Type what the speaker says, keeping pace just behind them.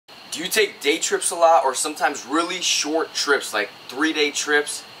Do you take day trips a lot or sometimes really short trips like 3-day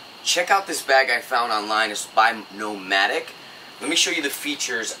trips? Check out this bag I found online. It's by Nomatic. Let me show you the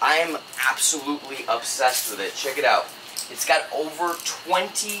features. I am absolutely obsessed with it. Check it out. It's got over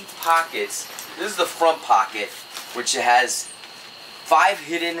 20 pockets. This is the front pocket, which has 5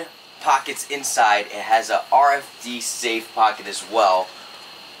 hidden pockets inside. It has a RFD safe pocket as well.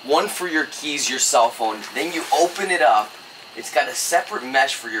 One for your keys, your cell phone. Then you open it up. It's got a separate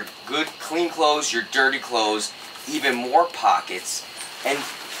mesh for your good, clean clothes, your dirty clothes, even more pockets. And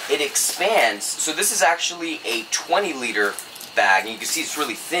it expands. So this is actually a 20-liter bag. And you can see it's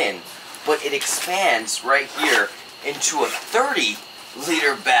really thin. But it expands right here into a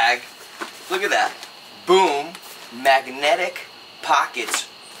 30-liter bag. Look at that. Boom. Magnetic pockets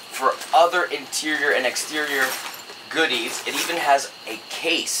for other interior and exterior goodies. It even has a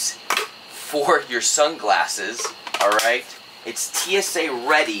case for your sunglasses. Alright? It's TSA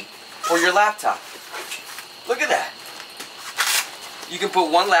ready for your laptop. Look at that. You can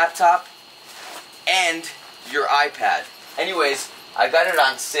put one laptop and your iPad. Anyways, I got it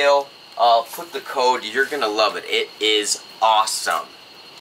on sale. Put the code. You're going to love it. It is awesome.